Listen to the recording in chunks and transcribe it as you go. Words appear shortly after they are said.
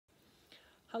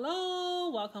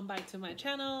Hello, welcome back to my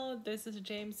channel. This is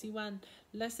jmc1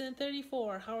 lesson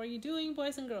 34. How are you doing,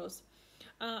 boys and girls?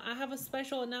 I have a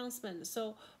special announcement.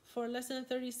 So for lesson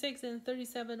 36 and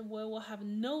 37 we will have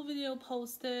no video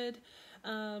posted.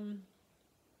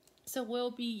 So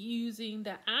we'll be using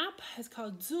the app. It's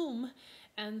called Zoom,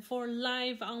 and for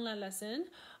live online lesson.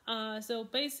 So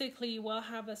basically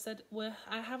I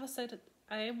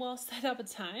will set up a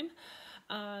time.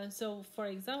 So for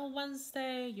example,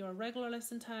 Wednesday, your regular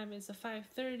lesson time is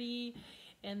 5:30,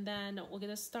 and then we're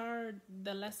gonna start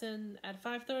the lesson at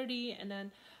 5:30, and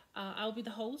then I'll be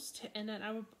the host, and then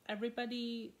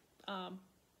everybody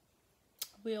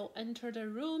will enter the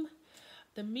room,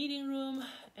 the meeting room,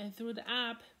 and through the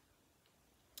app.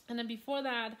 And then before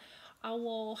that, I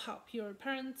will help your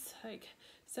parents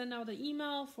send out the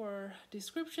email for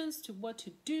descriptions to what to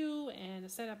do and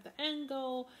set up the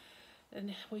angle.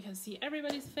 And we can see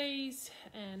everybody's face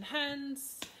and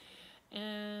hands.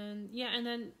 And yeah, and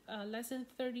then lesson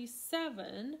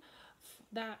 37,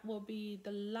 that will be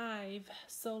the live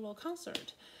solo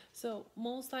concert. So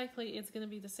most likely it's gonna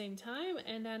be the same time,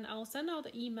 and then I'll send out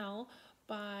the email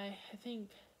by, I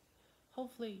think,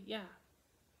 hopefully, yeah,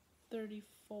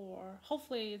 34.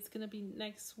 Hopefully it's gonna be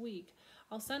next week.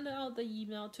 I'll send out the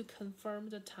email to confirm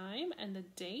the time and the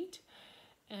date.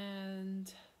 And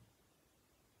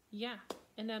yeah,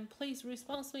 and then please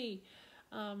respond to me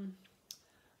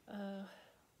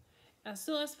as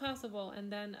soon as possible, and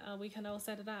then we can all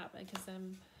set it up, because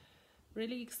I'm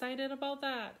really excited about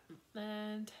that.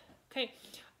 And okay,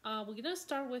 we're gonna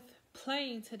start with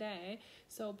playing today.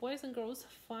 So boys and girls,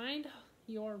 find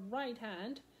your right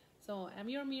hand. So I'm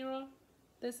your mirror,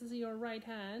 this is your right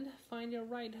hand. Find your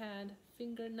right hand,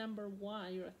 finger number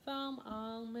 1, your thumb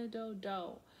on middle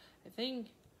do. I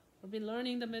think we've been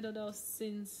learning the middle do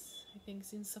since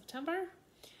September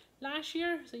last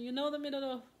year, so you know the middle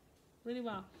do really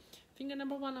well. Finger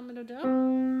number 1 on middle do.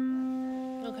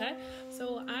 Okay,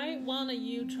 so I want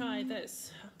you try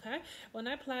this. Okay, when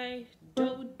I play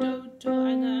do do do,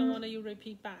 and I want you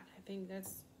repeat back. I think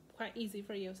that's quite easy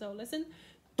for you. So listen,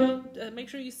 do, make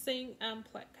sure you sing and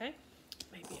play. Okay,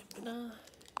 maybe I'm gonna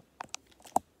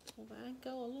pull the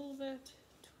ankle a little bit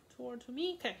toward to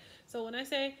me. Okay, so when I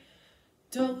say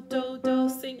do, do, do,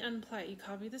 sing and play, you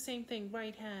copy the same thing,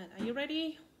 right hand. Are you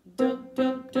ready? Do,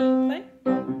 do, do, play.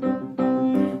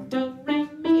 Do, re,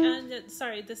 mi, and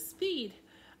sorry, the speed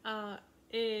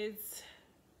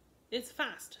is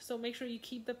fast, so make sure you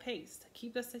keep the pace,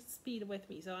 keep the speed with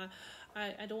me. So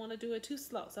I don't want to do it too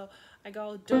slow. So I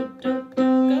go do, do,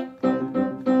 do, go.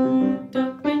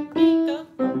 Do, re, mi, go.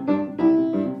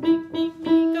 Mi, mi,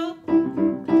 mi, go.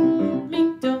 Mi,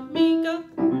 do, mi, go.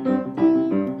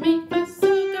 Mi, fa, so,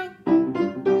 go.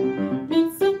 Mi,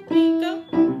 so, mi, go.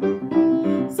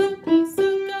 So, mi, so,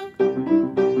 go.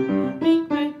 Mi,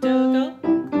 re, do, go.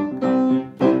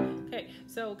 Okay,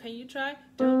 so can you try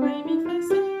do, re, mi, fa,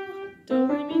 so? Do,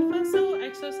 re, mi, fa, so.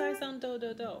 Exercise on do,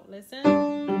 do, do. Listen,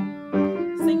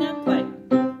 sing and play.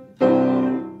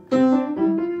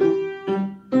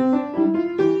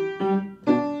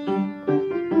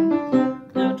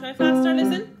 Now try faster.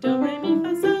 Listen, do, re, mi,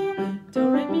 fa, so. Do,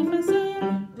 re, mi, fa, so.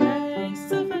 Re,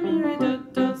 so, fa, mi, re, do,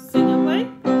 do. Sing and play.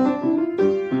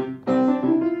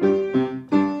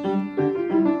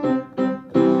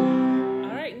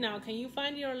 All right, now can you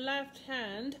find your left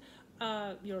hand?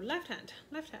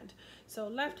 Left hand. So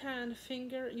left hand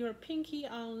finger, your pinky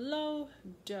on low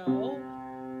do.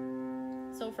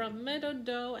 So from middle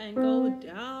do and go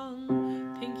down,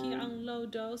 pinky on low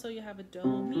do. So you have a do,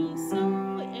 mi, so,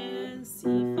 and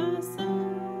si, fa, so.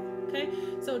 Okay,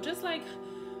 so just like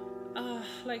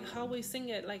how we sing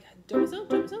it, like do, mi, so,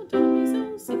 do, mi, so, do, mi,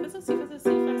 so, si, fa, so, si, fa, so, si,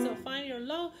 fa, so. Find your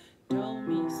low, do,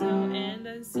 mi, so, and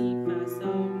then si, fa,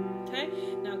 so. Okay,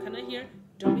 now can I hear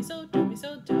do, mi, so, do, mi,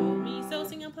 so, do, mi, so,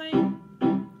 sing and play.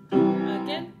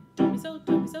 Again, do, mi, so,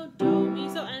 do, mi, so, do, mi,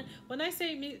 so. And when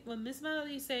Miss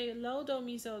Melody say low do,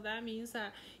 mi, so, that means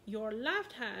that your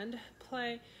left hand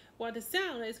play what the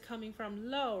sound is coming from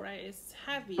low, right? It's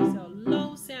heavy, so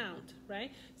low sound,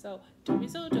 right? So do, mi,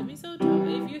 so, do, mi, so,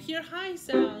 do. If you hear high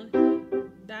sound,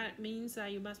 that means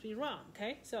that you must be wrong.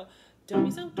 Okay, so do,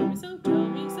 mi, so, do, mi, so, do,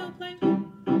 mi, so, play.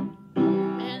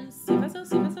 And si, fa, so,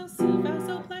 si, fa, so, si, fa,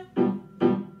 so, play.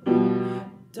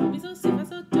 Do, mi, so, si, fa,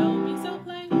 so, do, mi, so,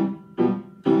 play.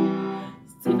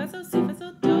 Si, fa, so, si, fa,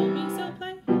 so, do, mi, so,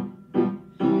 play.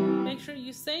 Make sure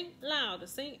you sing loud,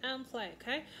 sing and play.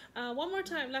 Okay, one more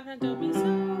time. Left hand do, mi, so.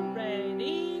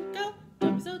 Ready, go.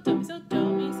 Do, mi, so, do, mi, so, do,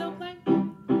 mi, so, play.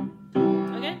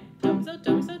 Again, do, mi, so,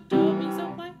 do, mi, so, do, mi,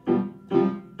 so, play.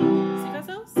 Si, fa,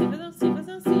 so, si, fa, so, si, fa,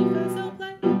 so, si, fa, so,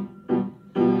 play.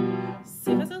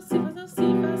 Si, fa, so, si, fa, so,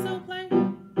 si, fa, so, play.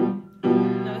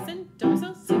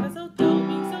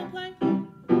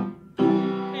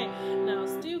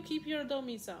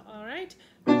 mi, so. All right.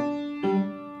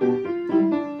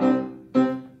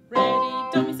 Ready,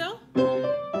 do, mi, so.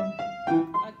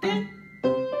 Again.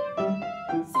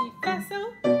 Si, fa, so.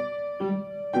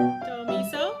 Do, mi,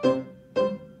 so.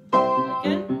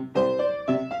 Again.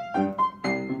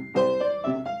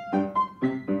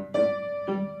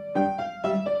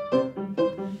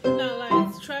 Now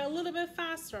let's try a little bit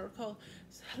faster. A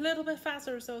little bit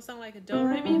faster, so it sounds like do,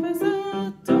 re, mi, fa,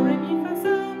 so. Do, re, mi, fa,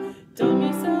 so. Do,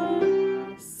 mi, so.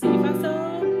 Si, fa, so.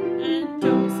 And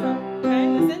do, mi, so. Okay,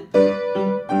 listen.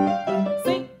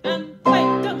 Sing and play.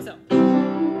 Do, mi, so.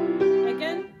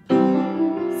 Again.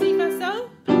 Si, fa, so.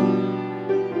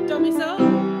 Do, mi, so.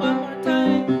 One more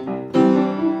time.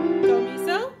 Do, mi,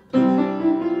 so.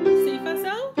 Si, fa,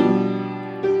 so.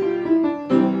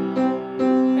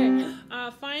 Okay.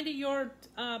 Find your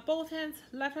both hands,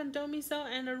 left hand do, mi, so,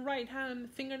 and the right hand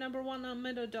finger number 1 on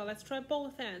middle do. Let's try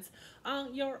both hands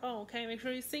on your own. Okay, make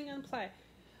sure you sing and play.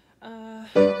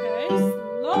 Okay,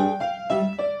 slow.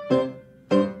 Sing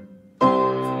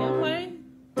and play.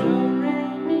 Do,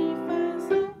 re, mi, fa,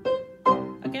 so.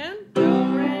 Again. Do,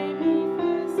 re, mi, fa,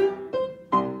 so.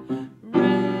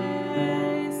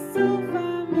 Re, so, fa,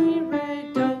 mi,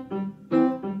 re, do.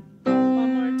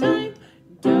 One more time.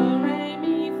 Do, re,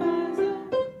 mi, fa, so.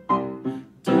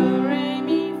 Do, re,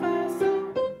 mi, fa, so.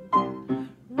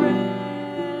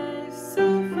 Re, so,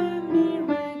 fa, mi,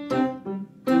 re, do,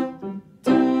 do,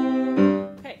 do.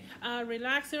 Okay,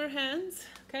 relax your hands.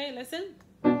 Okay, listen.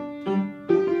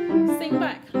 Sing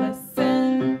back.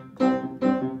 Listen.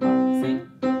 Sing.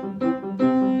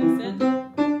 Listen.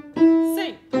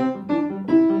 Sing.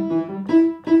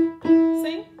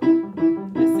 Sing.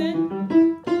 Listen.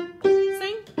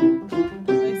 Sing.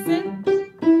 Listen.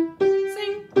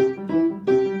 Sing.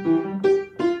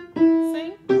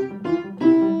 Sing.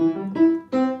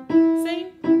 Sing.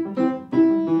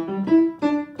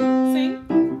 Sing.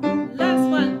 Last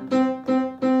one.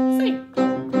 Sing.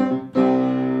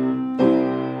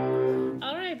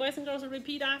 All right, boys and girls,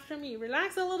 repeat after me.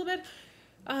 Relax a little bit.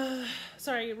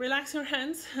 Relax your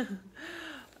hands.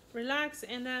 Relax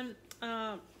and then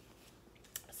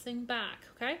sing back,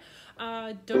 okay?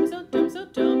 Do, mi, so, do, mi, so,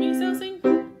 do, mi, so, sing.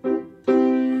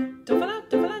 Do, fa, la,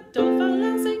 do, fa, la, do, fa,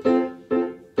 la, sing.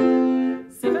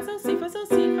 Si, fa, so, si, fa, so,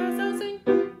 si, fa, so, sing.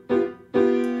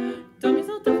 Do, mi,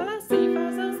 so, do, fa, la, si,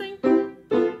 fa, so, sing.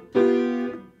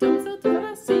 Do, mi, so, do, fa,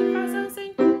 la, si, fa, so,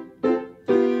 sing.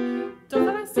 Do,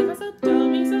 fa, la, si, fa, so, do,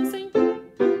 mi, so, sing.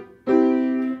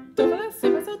 Do, fa, la, si,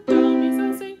 fa, so, do, mi, so,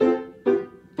 sing.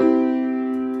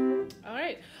 All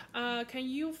right. Can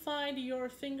you find your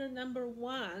finger number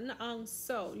 1 on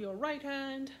so? Your right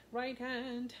hand,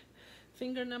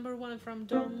 finger number 1 from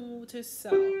do, mu to so.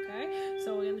 Okay,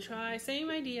 so we're gonna try same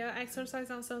idea,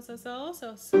 exercise on so, so, so,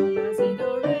 so, so, la, si,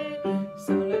 do, re,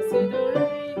 so, la, si, do,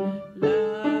 re,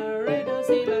 la, re, do,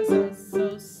 si, la, so,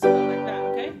 so, so, like that.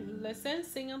 Okay, listen,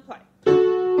 sing and play.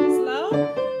 Slow.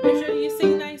 Make sure you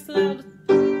sing nice loud.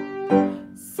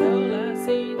 So, la,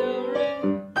 si, do, re,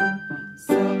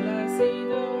 so, la, si,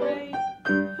 do, re,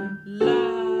 la,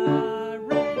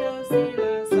 re, do, si,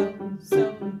 la, so, so.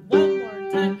 One more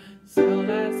time. So,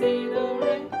 la, si, do,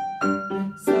 re,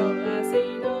 so, la, si,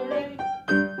 do, re,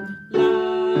 la,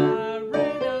 re,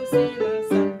 do, si, la,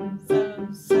 so, so,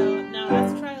 so. Now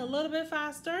let's try a little bit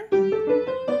faster.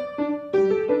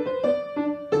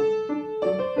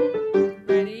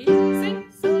 Ready? Sing.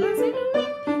 So, la, si, do, re,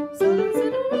 so, la, si,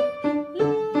 do, re, la,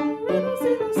 re, do, si,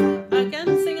 la, so. Again,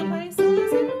 sing and play. So, la,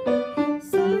 si, do,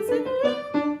 so, la, si, do, re,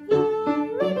 la,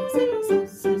 re, do, si, la, so,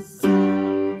 so, so.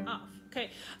 Off. Okay.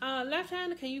 Left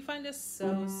hand, can you find this?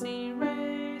 So, si,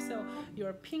 re. So,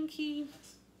 your pinky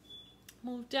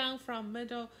move down from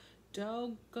middle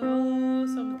do, go.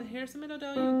 So, here's the middle do.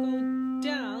 You go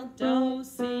down. Do,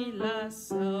 si, la,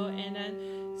 so. And then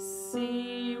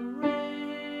si,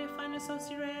 re. Find the so,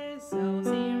 si, re. So, si,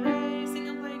 re. Sing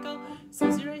and play. Go.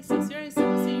 So, si, re. So, si, re.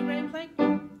 So, si, re. Play.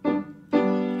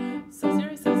 So, si,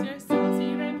 re. So, si, re. So,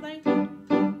 si, re. Play.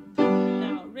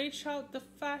 Now, reach out the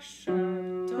fa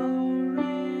sharp. Do,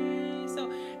 re.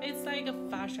 So, it's like a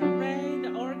fa sharp, re. The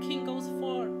our king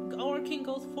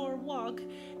goes for walk,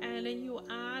 and then you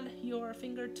add your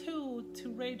finger 2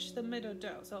 to reach the middle do.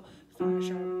 So fa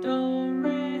sharp do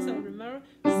re. So remember,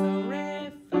 so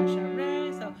re, fa sharp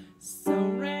re. So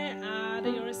re, add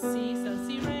your C, so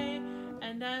si re,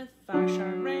 and then fa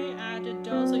sharp re, add the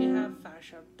do. So you have fa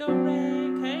sharp do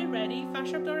re. Okay, ready? Fa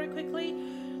sharp do re quickly.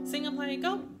 Sing and play.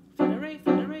 Go. Fa do re,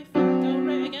 fa do re, fa do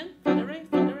re. Again. Fa do re,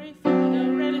 fa do re, fa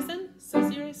do re. Listen. So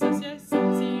si re, so si re,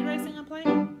 so si re. Sing and play.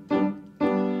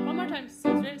 One more time.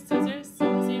 So si re, so si re,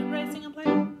 so si re. Sing and play.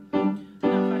 Now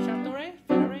fa sharp do re,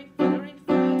 fa do re, fa do re,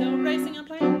 fa do re. Sing and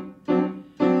play.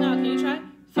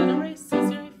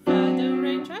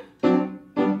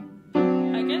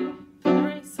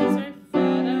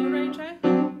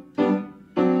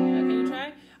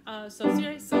 So si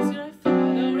re, fa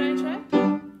do re try.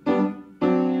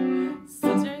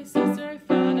 So si re,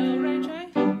 fa do re try.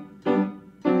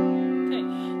 Okay,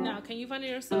 now can you find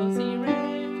your so si re?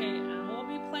 Okay, and we'll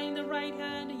be playing the right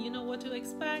hand. You know what to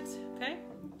expect. Okay,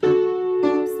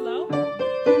 slow.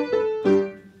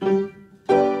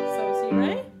 So si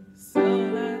re, so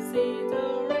la si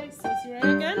do re, so si re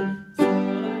again. So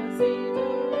la si do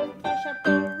re, fa sharp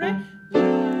do re, la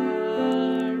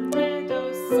re do,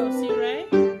 so si re.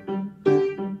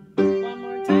 One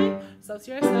more time. So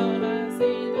si re, so la si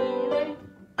do re,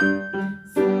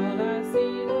 so la si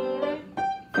do re,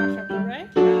 fa sharp do re,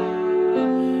 la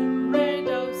re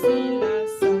do si la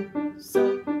so.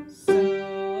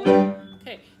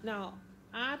 Okay, now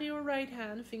add your right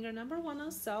hand, finger number 1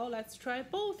 on so. Let's try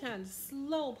both hands,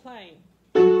 slow playing.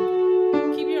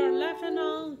 Keep your left hand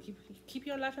on, keep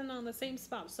your left hand on the same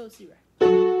spot. So si re.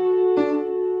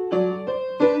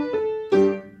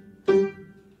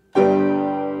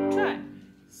 Try.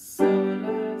 So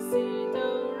la si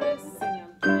do re, sing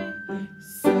and play.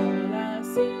 So la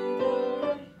si do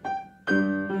re,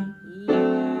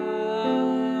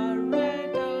 la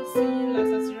re do si la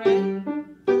so si re.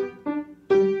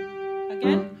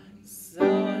 Again. So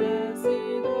la si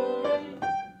do re,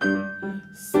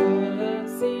 so la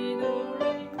si do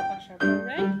re, fa sharp do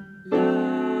re, la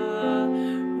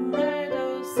re do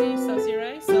si so si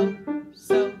re. So.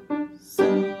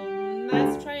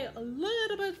 Let's try it a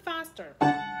little bit faster.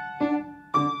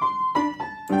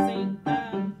 Sing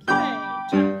and play.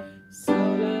 Try. So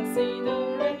la si do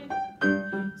re,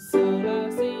 so la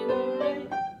si do re,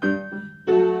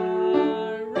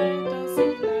 la re do si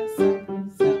la so.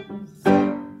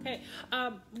 Okay.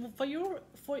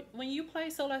 For when you play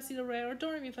so la si do re or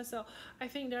do re mi fa so, I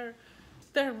think they're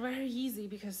very easy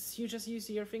because you just use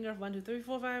your finger 1 2 3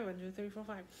 4 5 1 2 3 4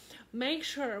 5. Make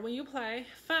sure when you play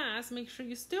fast, make sure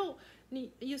you still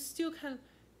can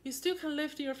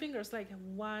lift your fingers like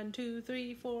 1 2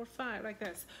 3 4 5 like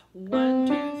this. 1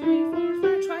 2 3 4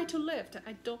 5. Try to lift.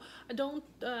 I don't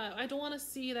want to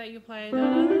see that you play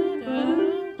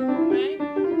right.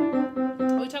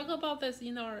 We talked about this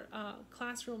in our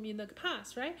classroom in the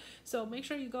past, right? So make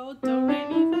sure you go do re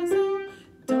mi fa so,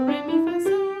 do re mi fa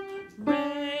so,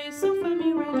 re so fa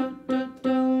mi re do do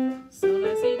do, so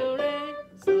la si do re,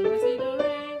 so la si do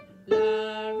re,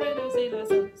 la re do si la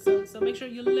so. So make sure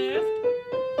you lift,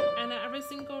 and every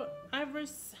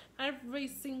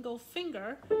single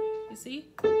finger, you see,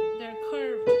 they're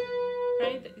curved,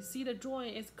 right? You see the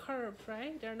joint is curved,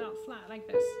 right? They're not flat like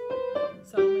this.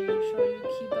 So make sure you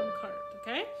keep them curved.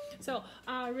 Okay, so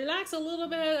relax a little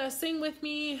bit, sing with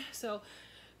me. So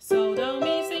do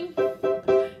mi sing,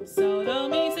 so do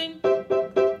mi sing,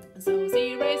 so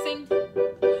si re sing,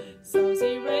 so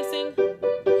si re sing,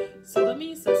 so do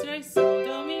mi so si re, so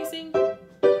do mi sing,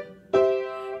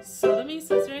 so do mi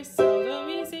so si re, so do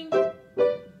mi sing, fa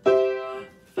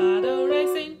do re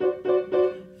sing, fa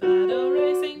do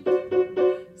re sing,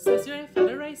 so si re, fa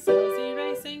do re, so si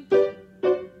re sing,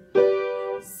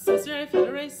 so si re, fa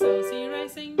do re, so si re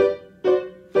sing, fa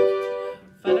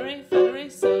do re,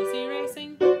 so si re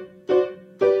sing,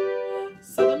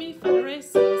 so do mi, fa do re,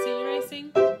 so si re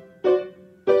sing.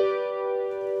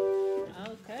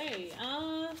 Okay,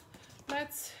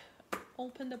 let's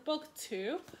open the book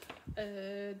to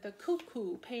the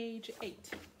cuckoo, page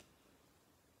 8.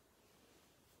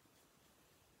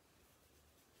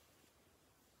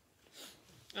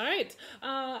 All right,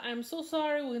 I'm so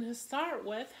sorry. We're gonna start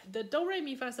with the do re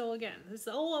mi fa so again. It's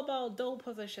all about do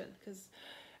position because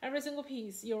every single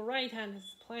piece, your right hand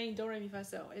is playing do re mi fa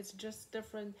so. It's just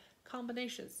different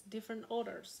combinations, different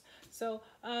orders. So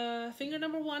finger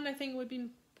number 1, I think we've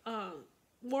been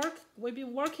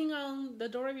working on the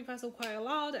do re mi fa so quite a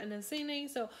lot, and then singing.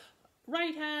 So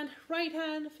right hand,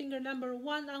 finger number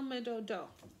 1 on middle do.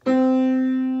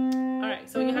 Alright,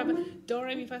 so you have a do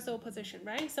re mi fa so position,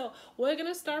 right? So we're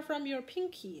gonna start from your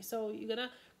pinky. So you're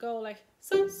gonna go like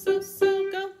so go, so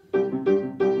go,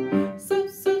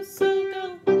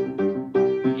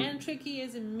 and tricky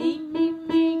is me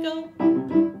go,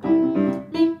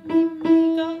 me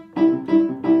go,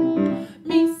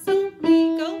 me so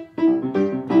go,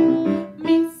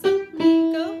 me so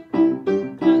go.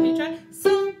 Okay, try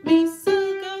so me so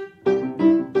go,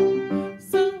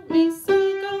 so me so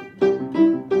go.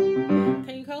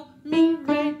 Can you call mi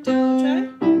re do try?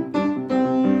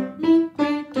 Mi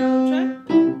re do try?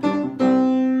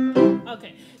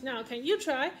 Okay, now can you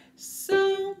try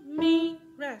so mi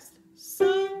rest,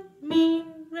 so mi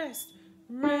rest,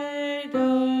 re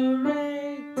do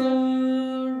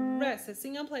rest,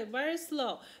 sing and play very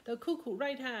slow. The cuckoo,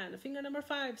 right hand, finger number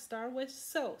 5, start with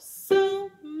so.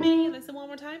 So, mi, listen one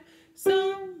more time.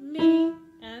 So, mi,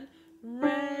 and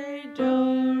re,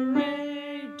 do,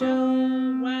 re,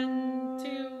 do. 1,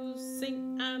 2,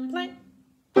 sing and play.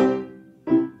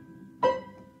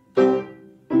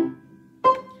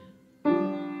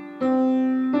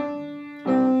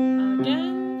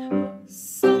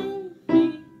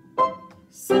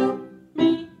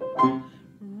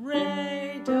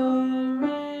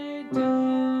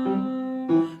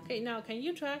 Now can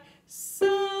you try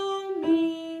so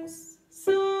mi,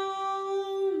 so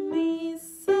mi,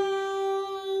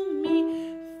 so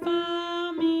mi,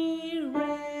 fa mi,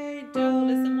 re, do.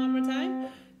 Listen one more time.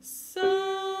 So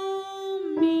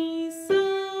mi, fa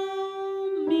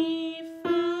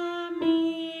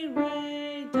mi,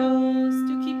 re, do.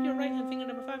 Still keep your right hand finger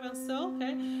number 5 on so.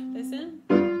 Okay, listen.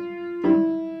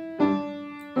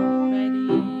 Ready,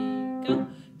 go.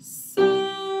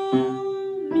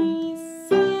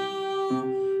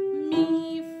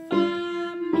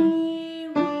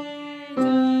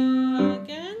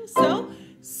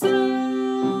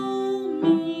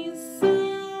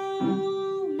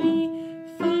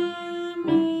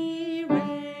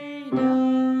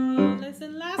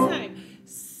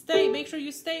 Make sure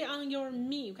you stay on your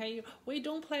mi, okay? We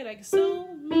don't play like so,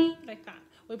 mi, like that.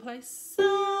 We play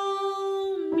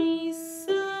so, mi,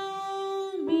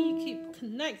 keep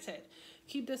connected.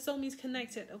 Keep the so, mi's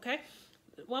connected, okay?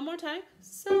 One more time.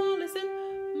 So, listen.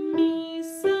 Mi,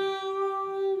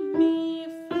 so, mi,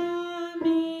 fa,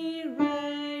 mi,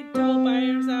 re, do. By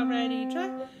yourself, ready, try.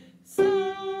 So,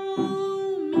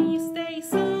 mi, stay,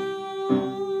 so,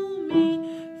 mi,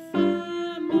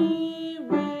 fa, mi,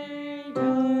 re, do.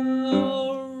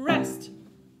 Rest.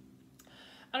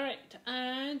 All right,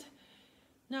 and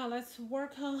now let's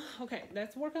work on,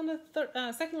 let's work on the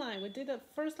second line. We did the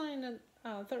first line and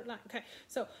third line. Okay,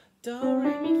 so do,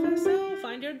 re, mi, fa, so.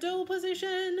 Find your do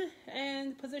position,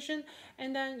 and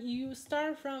then you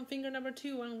start from finger number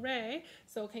 2 on re.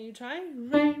 So can you try?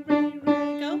 Re, re,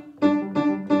 re, go.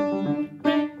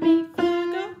 Re, mi, fa,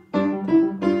 go.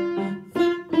 Fa,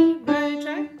 mi, re,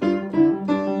 try.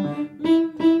 Mi,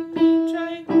 mi,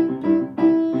 try.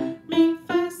 Mi,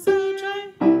 fa, so, try.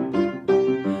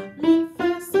 Mi, fa,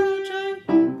 so, try.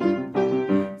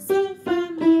 So, fa,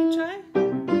 mi, try.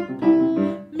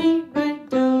 Mi, re,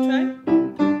 do, try.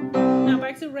 Now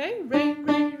back to re, re,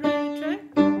 re, re, try.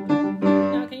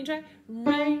 Now can you try?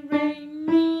 Re, re,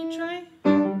 mi, try.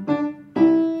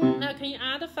 Now can you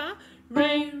add a fa?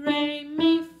 Re, re,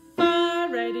 mi, fa.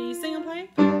 Ready, sing and play.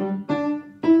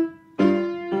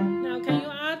 Now can you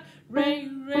add re,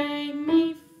 re,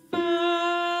 mi,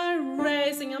 fa,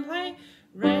 re, sing and play.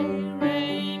 Re,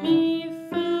 re, mi,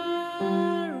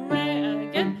 fa, re.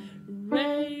 Again.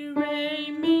 Re,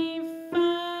 re, mi,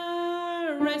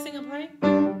 fa, re, sing and play.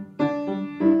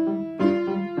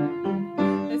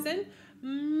 Listen.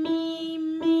 Mi,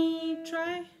 mi,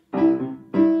 try.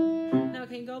 Now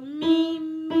can you go mi,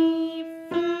 mi,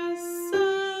 fa, so.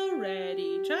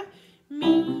 Ready, try.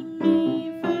 Mi,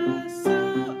 mi, fa, so.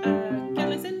 Again,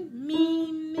 listen.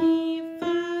 Mi, mi,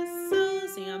 fa, so.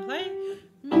 Sing and play.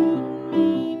 Mi,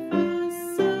 mi, fa,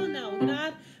 so. Now we're gonna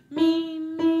add mi,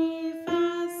 mi, fa,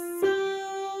 so.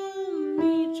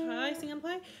 Mi, try. Sing and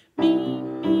play. Mi,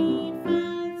 mi, fa,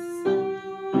 so.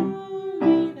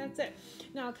 Mi. That's it.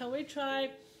 Now can we try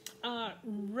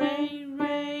re,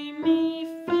 re, mi,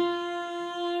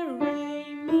 fa,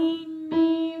 re,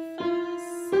 mi, fa,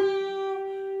 so,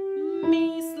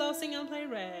 mi. Slow sing and play.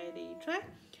 Ready, try.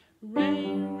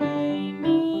 Re, re,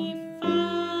 mi,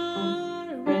 fa,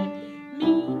 re,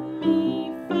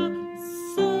 mi, fa,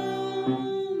 so,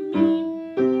 mi.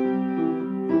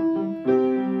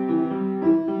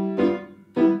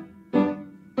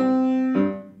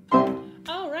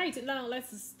 All right, now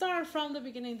let's start from the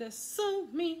beginning. The so,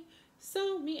 mi,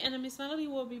 and Miss Melody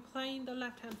will be playing the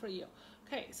left hand for you.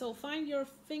 Okay, so find your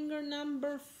finger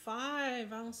number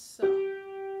 5 on so.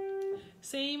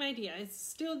 Same idea. It's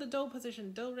still the do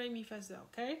position. Do, re, mi, fa, so.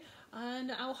 Okay,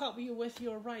 and I'll help you with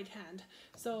your right hand.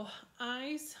 So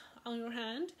eyes on your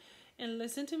hand, and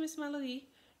listen to Miss Melody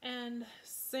and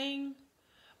sing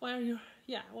while your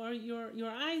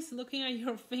eyes looking at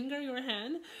your finger, your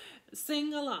hand.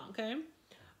 Sing along. Okay,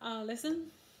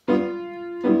 listen.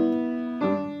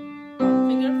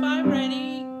 Finger 5,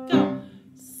 ready, go.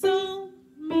 So,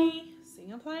 mi,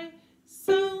 sing and play.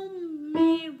 So,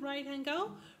 mi, right hand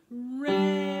go.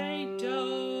 Re,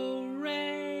 do,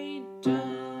 re, do.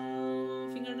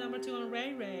 Finger number 2 on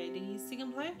re, ready, sing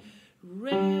and play.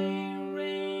 Re,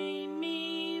 re,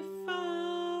 mi,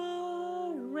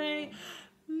 fa, re,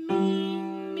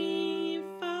 mi,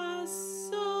 fa,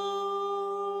 so.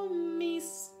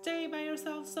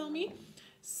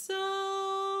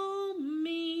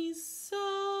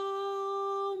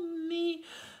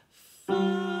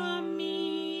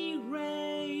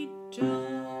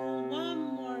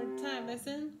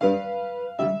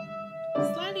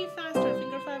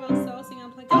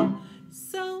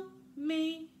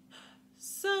 mi,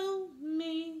 so,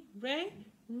 mi, re,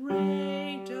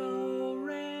 re, do,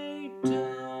 re, do.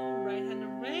 Right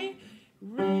hand re,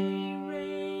 re,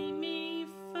 re, mi,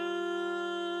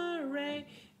 fa, re,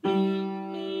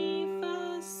 mi,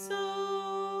 fa,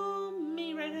 so,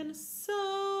 mi. Right hand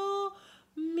so,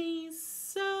 mi,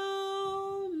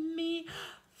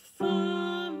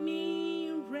 fa,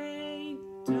 mi, re,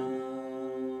 do.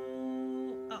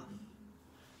 Oh.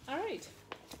 All right.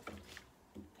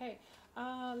 Okay.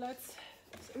 Let's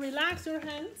relax your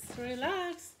hands.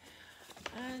 Relax.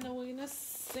 And we're gonna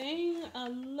sing a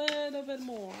little bit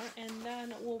more, and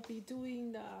then we'll be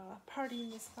doing the Party in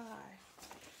the Sky.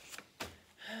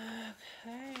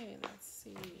 Okay, let's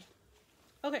see.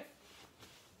 Okay.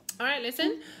 All right,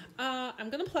 listen. I'm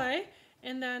gonna play,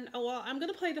 and then well, I'm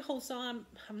gonna play the whole song.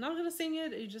 I'm not gonna sing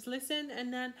it. You just listen,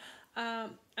 and then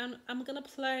I'm gonna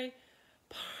play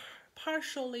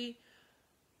partially.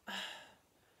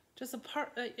 Just a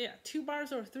part, yeah, 2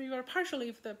 bars or 3 bars, partially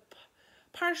of the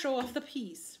partial of the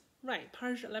piece, right?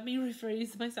 Partial. Let me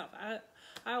rephrase myself.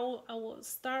 I will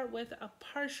start with a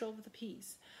partial of the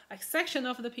piece, a section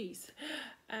of the piece,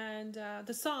 and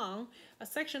the song, a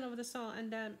section of the song,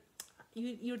 and then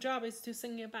your job is to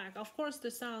sing it back. Of course, the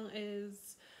song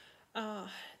is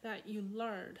that you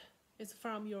learned. It's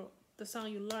from the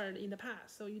song you learned in the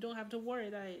past, so you don't have to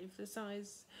worry that if the song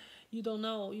is you don't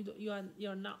know,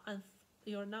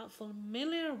 you're not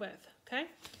familiar with. Okay.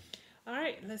 All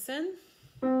right, listen.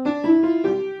 One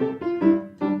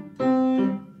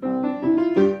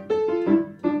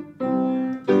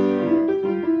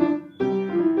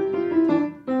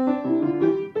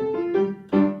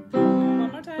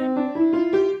more time.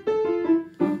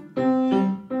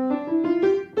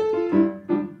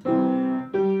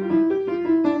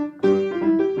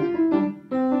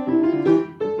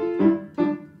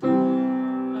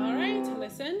 All right,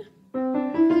 listen.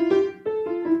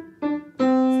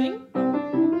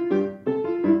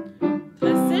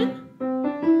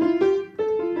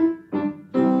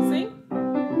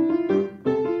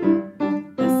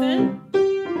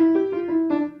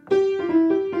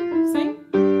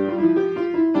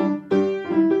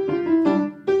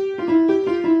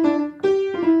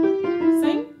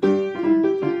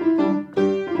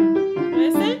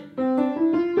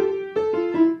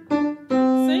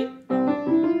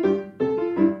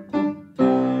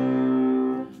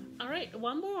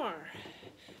 One more.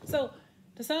 So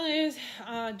the song is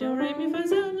do re mi fa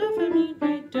sol la fa mi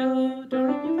re do, do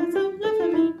re mi fa sol la fa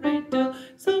mi re do,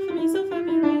 so fa mi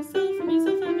re, so fa mi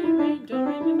re, do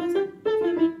re mi fa sol la fa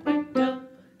mi re do.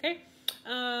 Okay.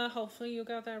 Hopefully you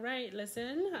got that right.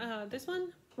 Listen. This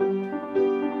one.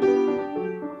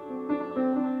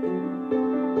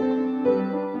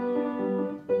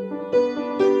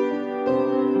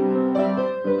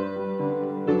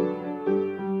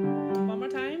 One more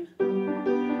time.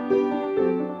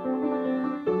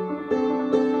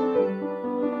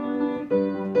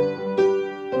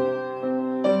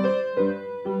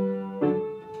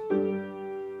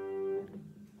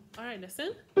 All right,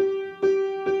 listen.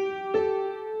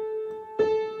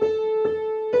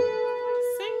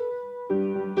 Sing.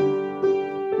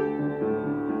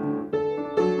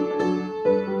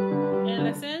 And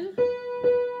listen.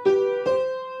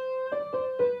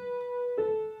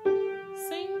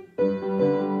 Sing.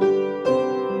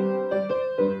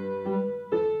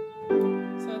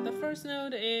 So the first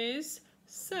note is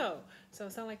so. So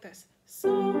sound like this.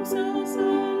 So, so, so,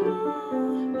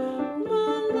 la,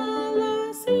 la, la,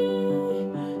 la, si,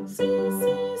 si,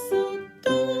 si, so,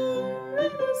 do, re,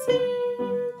 mi, si,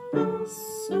 la,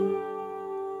 so.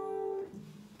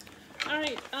 All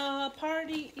right,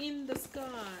 Party in the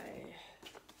Sky.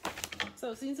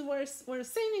 So since we're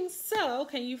singing so,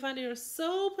 can you find your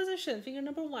so position? Finger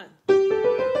number 1.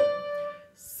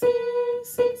 Si,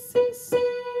 si, si, si,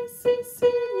 si,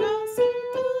 si, la, si,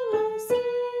 do, la, si,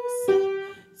 so.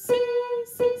 Si,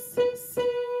 si, si, si,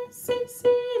 si,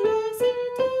 si, la, si,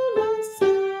 do, la,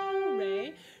 so. Re,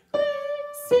 re,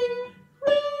 si,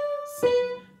 la, si,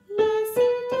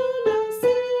 do, la,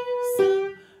 si, so.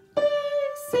 Re,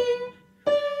 si,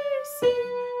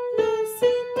 la,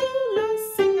 si, do, la,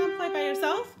 sing and play by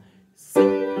yourself. Si,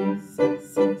 si,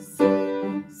 si, si,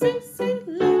 si, si,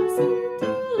 la, si,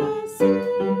 do, la, si,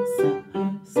 so.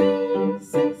 Si,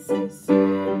 si, si,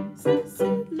 si.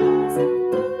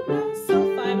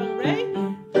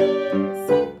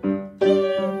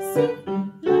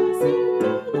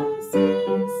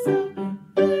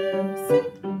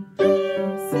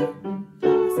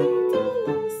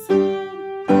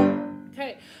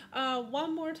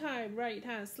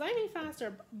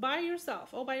 faster by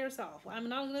yourself, all by yourself. I'm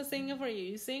not gonna sing it for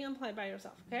you. You sing and play by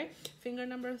yourself, okay? Finger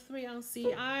number 3 on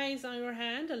C, eyes on your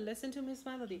hand, and listen to Miss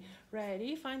Melody.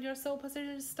 Ready? Find your soul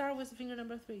position. Start with finger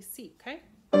number 3, C, okay?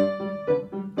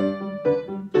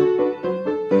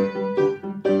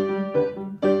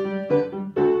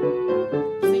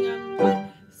 Sing and play,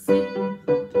 C.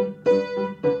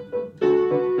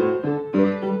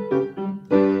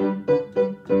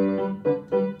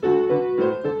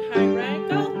 High, right,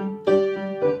 go.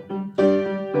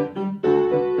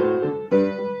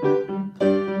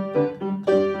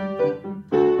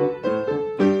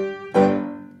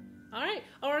 All right,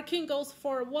 our king goes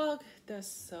for a walk. The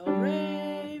so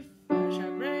re, fa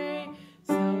sharp re,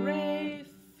 so re,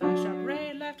 fa sharp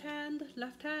re. Left hand,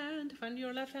 left hand. Find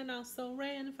your left hand on so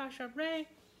re and fa sharp re.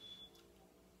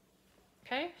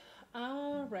 Okay,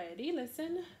 ready?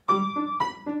 Listen.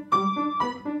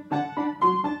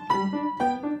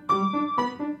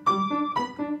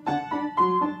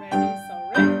 Ready? So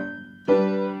re,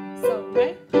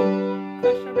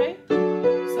 fa sharp re, so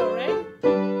re,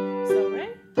 so re,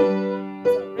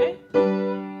 so re.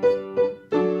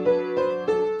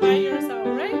 Find your so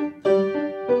re.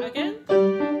 Again,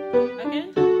 again.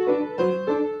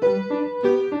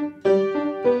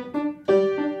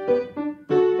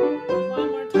 One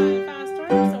more time, faster.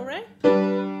 So re,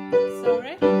 so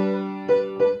re,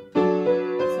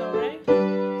 so re,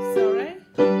 so re,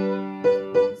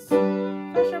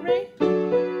 fa sharp re,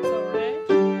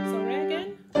 so re again,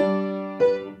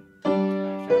 fa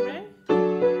sharp re,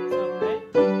 so re, fa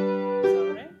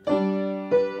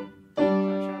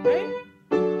sharp re,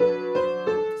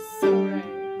 so re.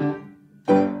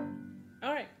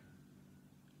 All right.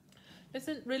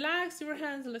 Listen, relax your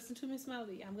hands, listen to Miss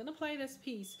Melody. I'm gonna play this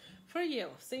piece for you.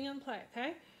 Sing and play,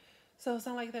 okay? So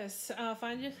sound like this.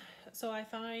 Find it. So I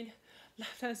find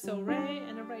left hand so re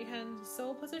and the right hand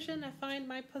so position. I find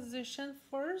my position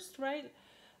first, right?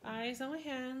 Eyes on my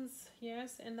hands,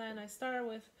 yes, and then I start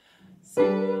with si,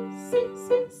 si,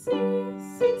 si, si,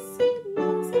 si, si,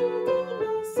 la, si, do,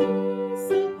 la, si,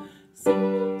 so, si,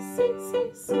 si, si,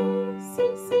 si, si,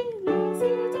 si, la, si,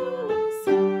 do, la,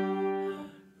 so.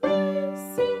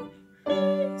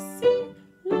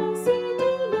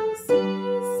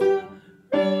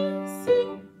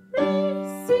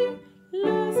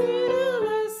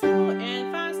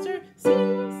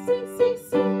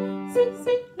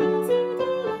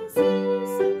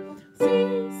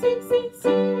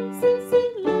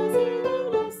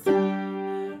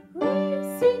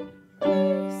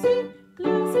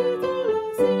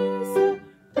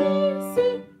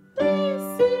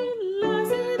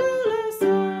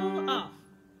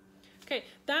 Okay,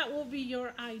 that will be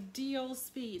your ideal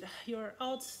speed. Your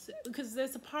out, because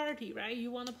there's a party, right?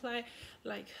 You want to play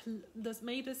like this,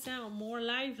 make the sound more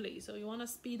lively, so you want to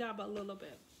speed up a little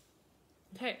bit.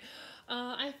 Okay,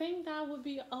 I think that would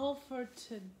be all for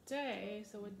today.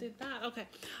 So we did that. Okay,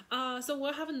 so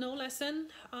we'll have a no lesson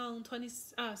on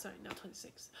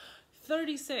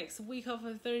 36, week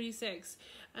of 36,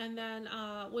 and then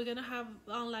we're gonna have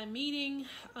online meeting.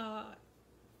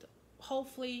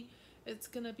 Hopefully it's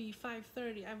gonna be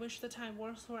 5:30. I wish the time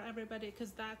works for everybody,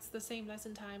 because that's the same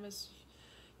lesson time as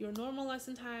your normal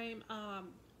lesson time.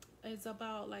 It's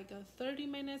about like 30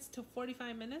 minutes to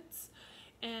 45 minutes,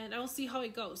 and I'll see how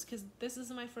it goes, because this is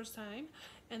my first time.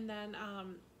 And then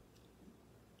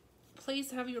please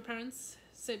have your parents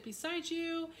sit beside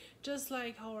you, just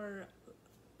like our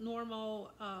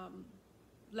normal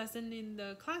lesson in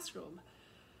the classroom.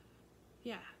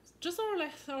 Yeah, just our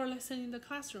lesson in the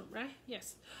classroom, right?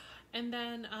 Yes. And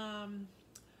then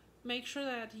make sure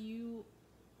that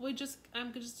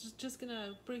I'm just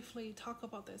gonna briefly talk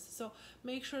about this. So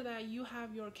make sure that you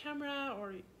have your camera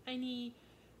or any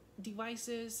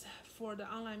devices for the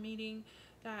online meeting,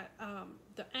 that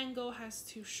the angle has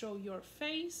to show your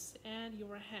face and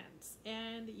your hands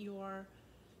and your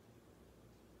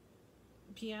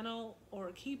piano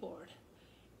or keyboard,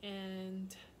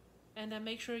 and then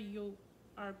make sure you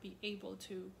are be able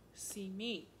to see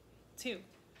me too.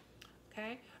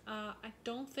 Okay, I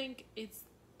don't think it's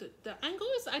the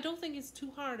angle is, I don't think it's too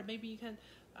hard. Maybe you can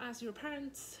ask your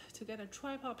parents to get a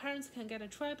tripod. Parents can get a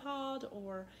tripod,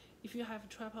 or if you have a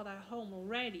tripod at home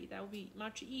already, that would be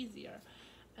much easier.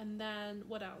 And then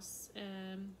what else?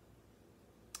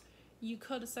 You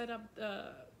could set up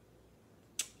the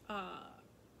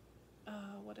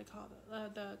what I call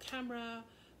it, the camera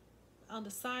on the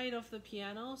side of the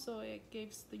piano, so it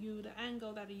gives you the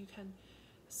angle that you can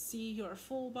see your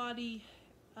full body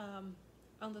on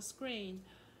the screen.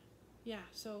 Yeah,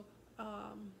 so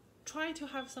try to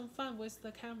have some fun with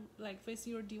the like with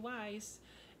your device,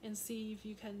 and see if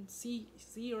you can see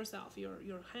yourself,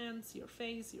 your hands, your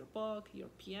face, your book, your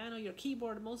piano, your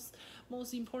keyboard. Most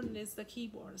important is the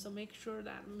keyboard. So make sure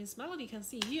that Miss Melody can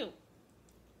see you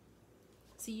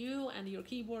and your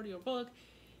keyboard, your book.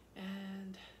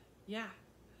 And yeah,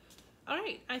 all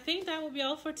right, I think that will be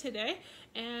all for today,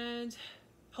 and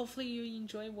hopefully you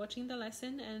enjoy watching the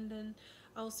lesson, and then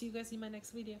I'll see you guys in my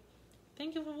next video.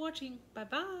 Thank you for watching. Bye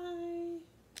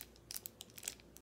bye.